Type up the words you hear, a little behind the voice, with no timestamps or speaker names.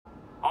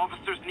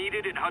Officers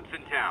needed in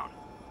Hudson Town.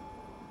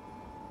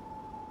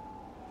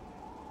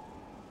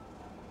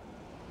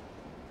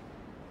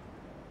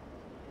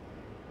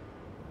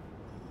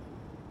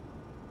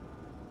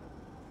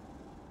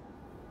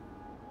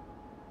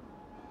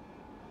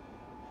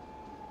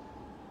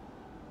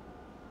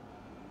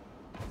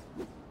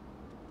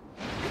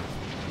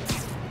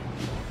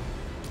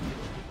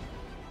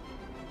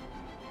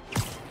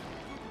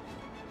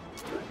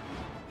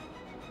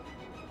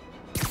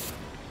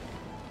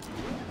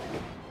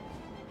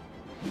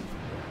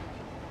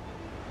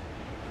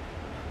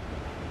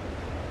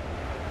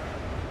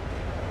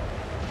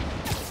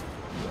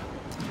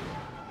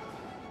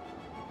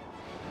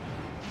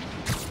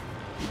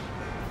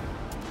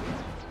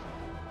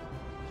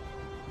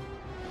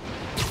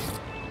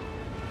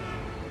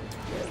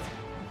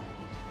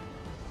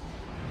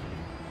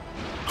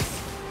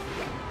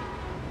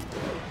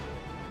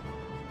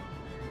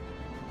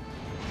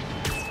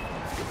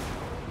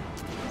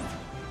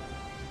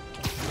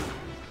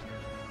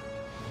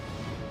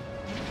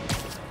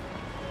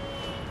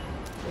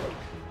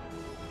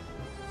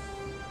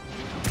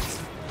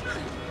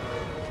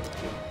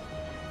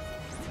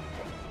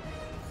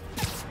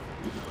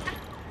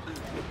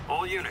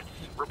 All units,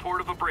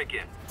 report of a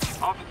break-in.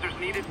 Officers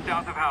needed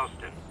south of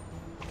Houston.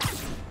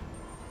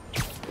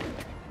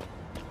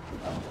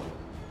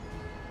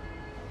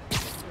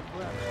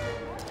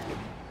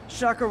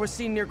 Shocker was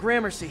seen near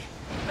Gramercy.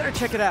 Better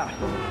check it out.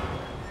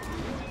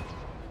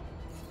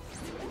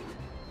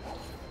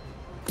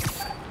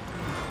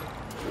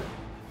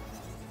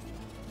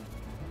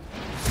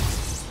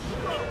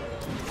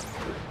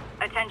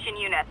 Attention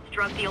units,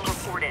 drug deal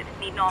reported.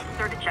 Need an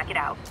officer to check it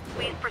out.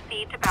 Please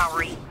proceed to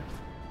Bowery.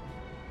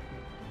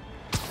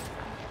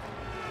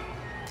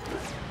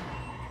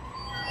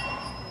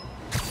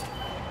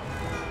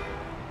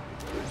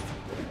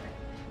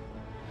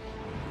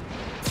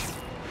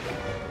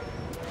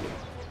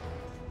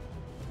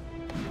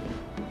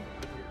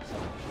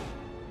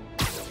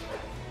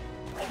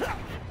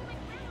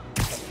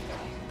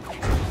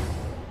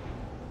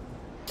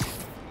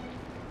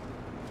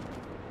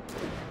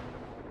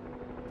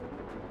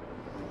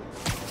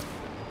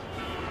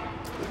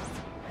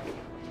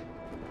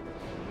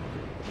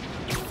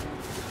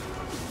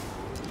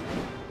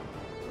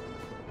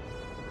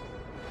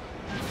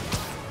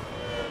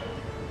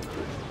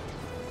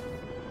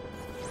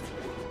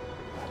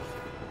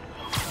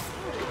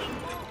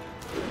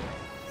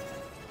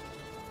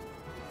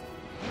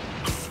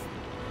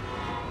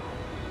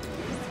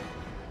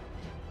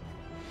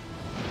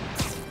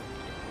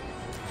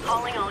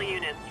 Calling all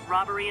units.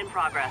 Robbery in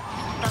progress.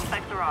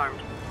 Suspects are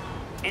armed.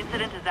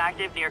 Incident is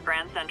active near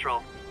Grand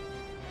Central.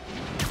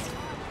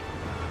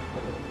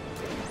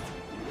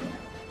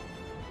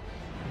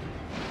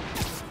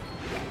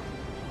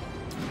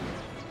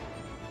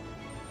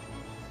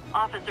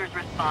 Officers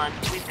respond.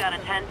 We've got a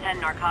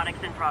 10-10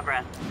 narcotics in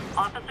progress.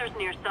 Officers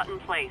near Sutton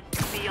Place.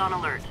 Be on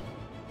alert.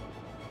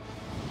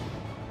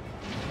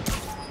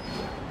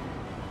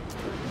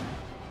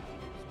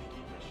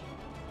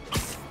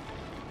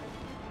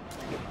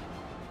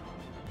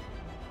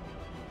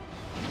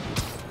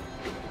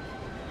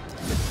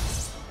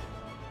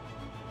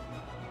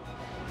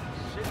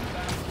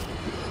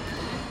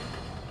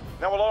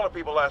 Now, a lot of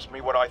people ask me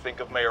what I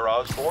think of Mayor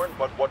Osborn,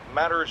 but what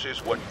matters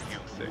is what you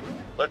think.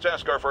 Let's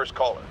ask our first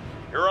caller.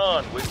 You're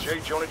on with J.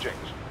 Jonah James.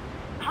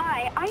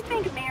 Hi, I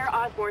think Mayor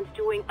Osborn's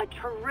doing a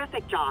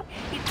terrific job.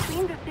 He's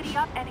cleaned the city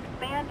up and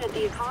expanded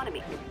the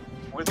economy.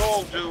 With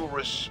all due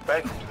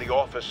respect to the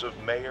office of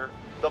mayor,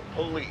 the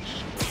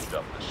police cleaned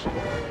up the city,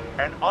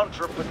 and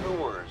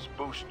entrepreneurs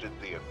boosted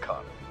the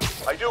economy.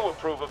 I do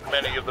approve of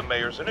many of the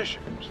mayor's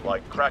initiatives,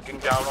 like cracking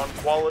down on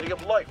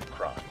quality-of-life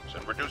crimes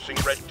and reducing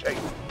red tape.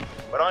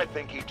 But I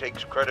think he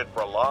takes credit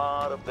for a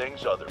lot of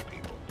things other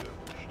people do.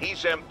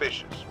 He's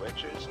ambitious,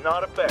 which is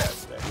not a bad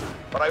thing.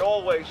 But I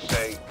always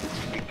say,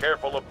 be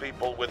careful of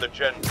people with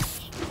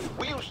agendas.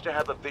 We used to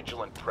have a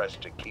vigilant press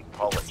to keep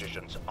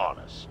politicians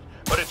honest,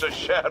 but it's a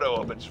shadow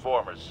of its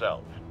former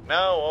self.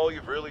 Now all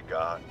you've really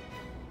got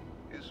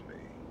is me.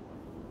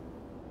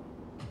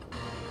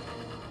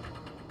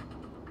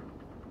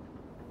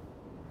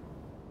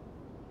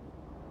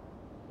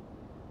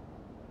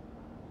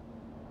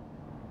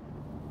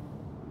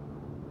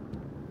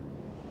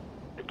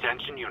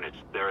 Attention units,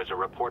 there is a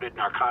reported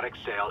narcotics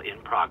sale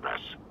in progress.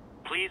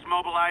 Please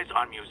mobilize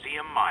on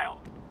Museum Mile.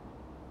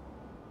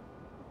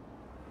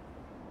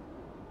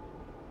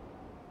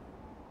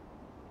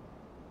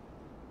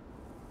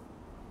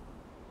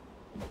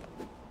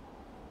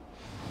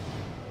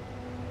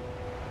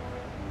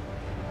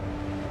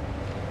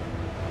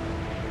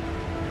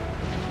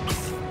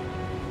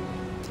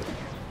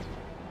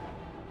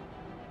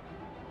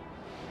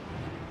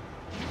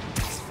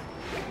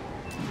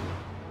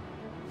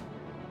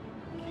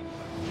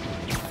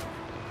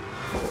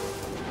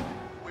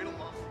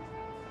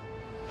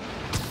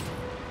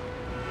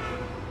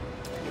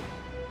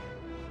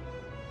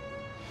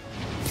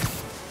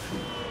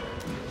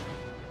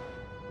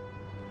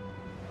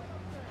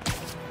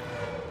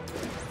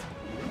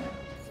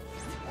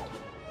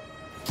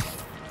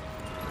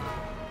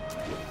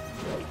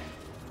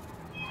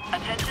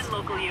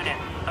 units.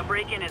 A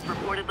break-in is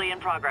reportedly in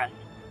progress.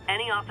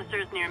 Any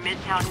officers near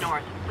Midtown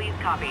North, please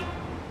copy.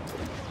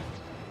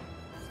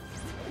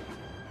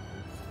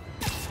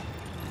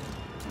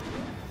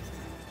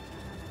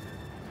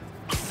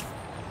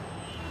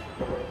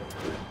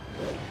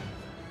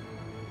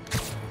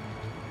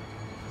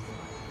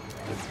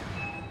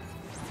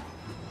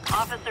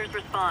 Officers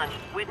respond.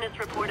 Witness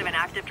report of an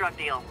active drug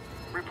deal.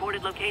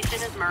 Reported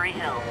location is Murray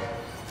Hill.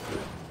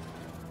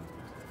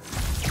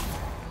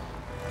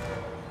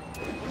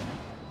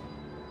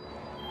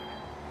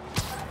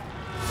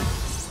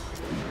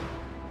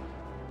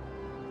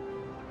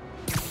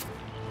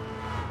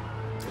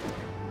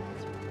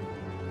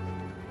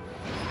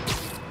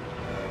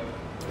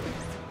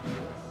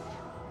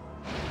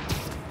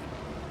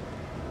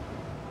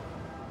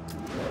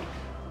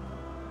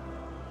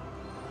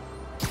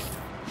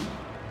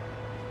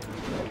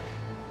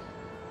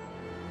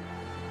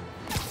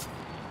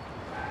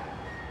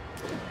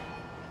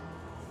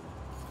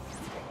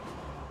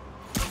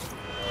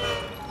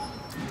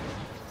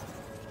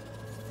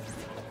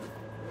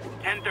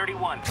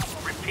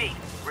 Repeat.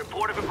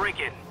 Report of a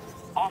break-in.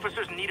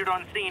 Officers needed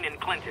on scene in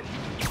Clinton.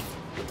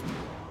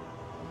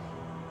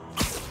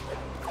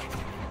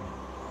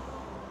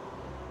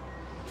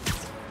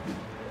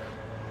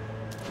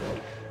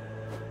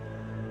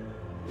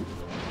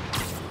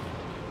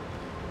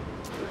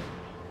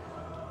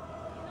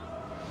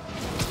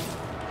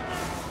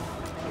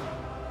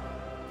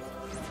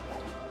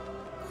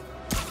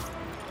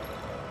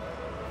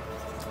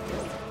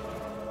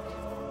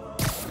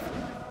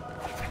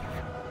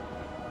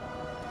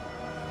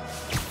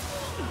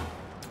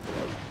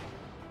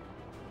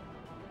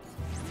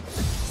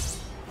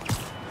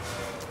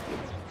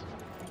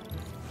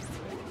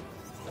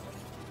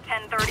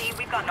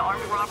 We've got an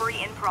armed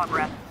robbery in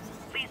progress.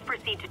 Please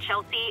proceed to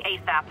Chelsea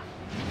ASAP.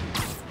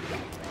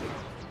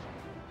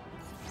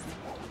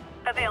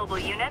 Available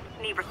units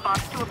need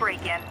response to a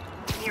break-in.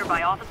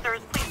 Nearby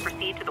officers, please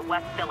proceed to the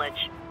West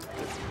Village.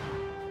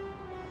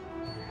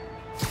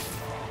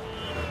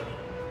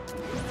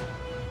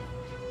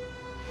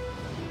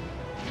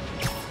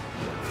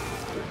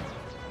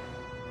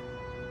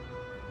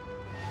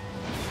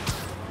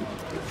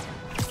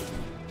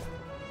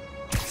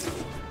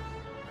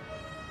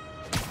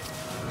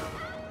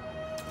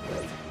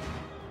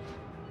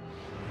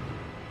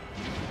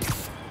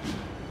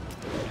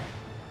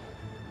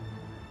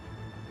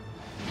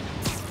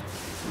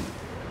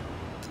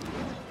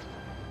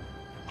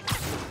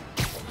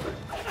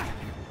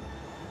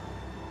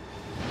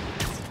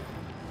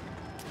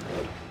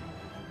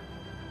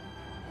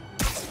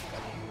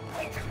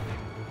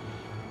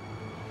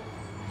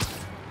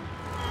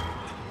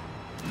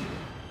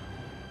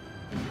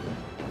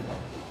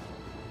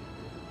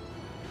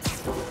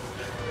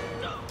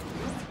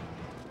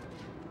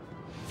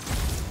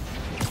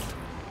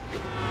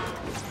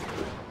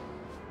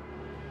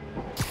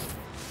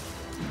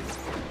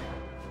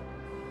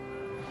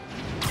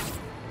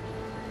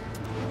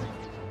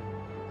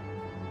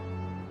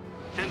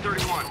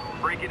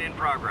 Break-in in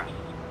progress.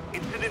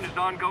 Incident is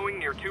ongoing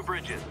near 2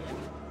 bridges.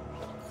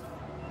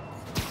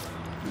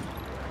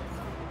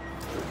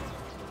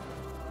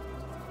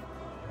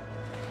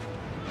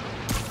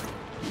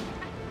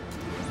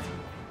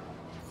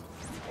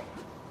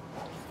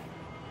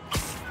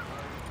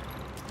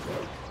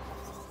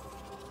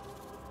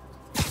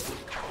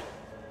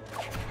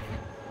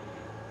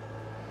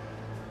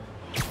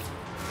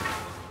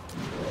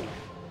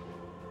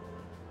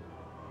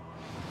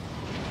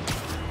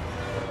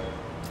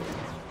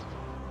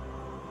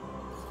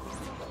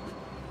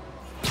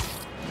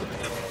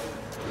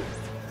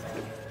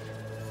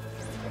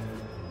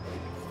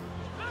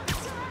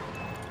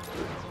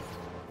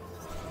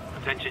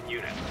 Attention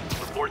units.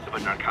 Reports of a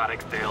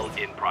narcotics sale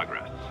in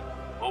progress.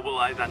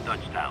 Mobilize on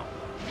Dutchtown.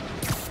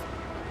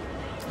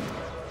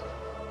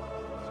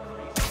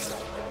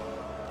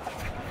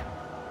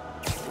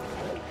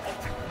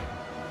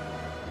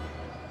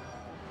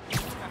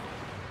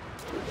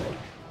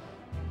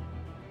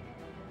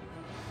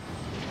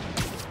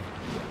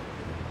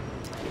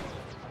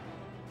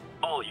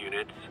 All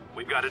units,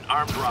 we've got an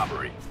armed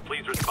robbery.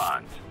 Please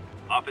respond.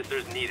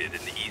 Officers needed in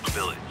the East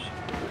Village.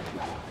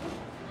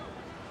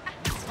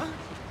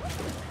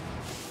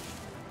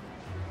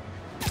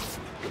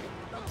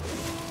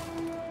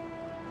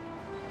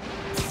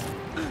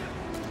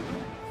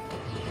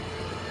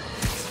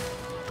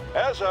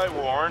 As I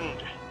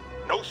warned,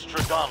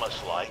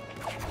 Nostradamus-like,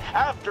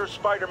 after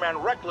Spider-Man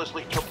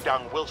recklessly took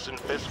down Wilson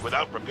Fisk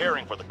without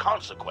preparing for the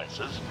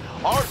consequences,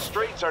 our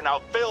streets are now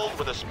filled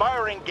with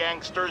aspiring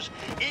gangsters,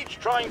 each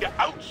trying to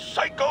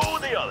out-psycho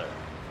the other.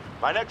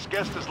 My next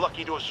guest is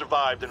lucky to have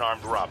survived an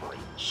armed robbery.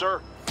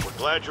 Sir, we're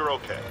glad you're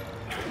okay.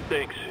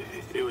 Thanks.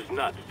 It was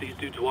nuts. These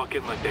dudes walk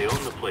in like they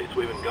own the place,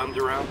 waving guns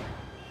around.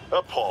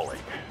 Appalling.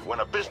 When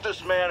a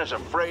businessman is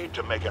afraid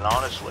to make an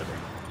honest living.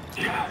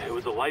 Yeah, it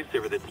was a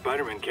lifesaver that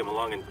Spiderman came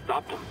along and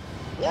stopped him.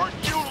 Weren't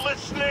you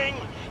listening?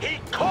 He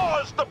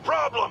caused the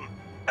problem!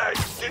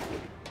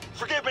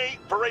 Forgive me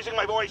for raising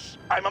my voice.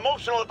 I'm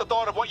emotional at the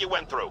thought of what you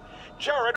went through. Jared...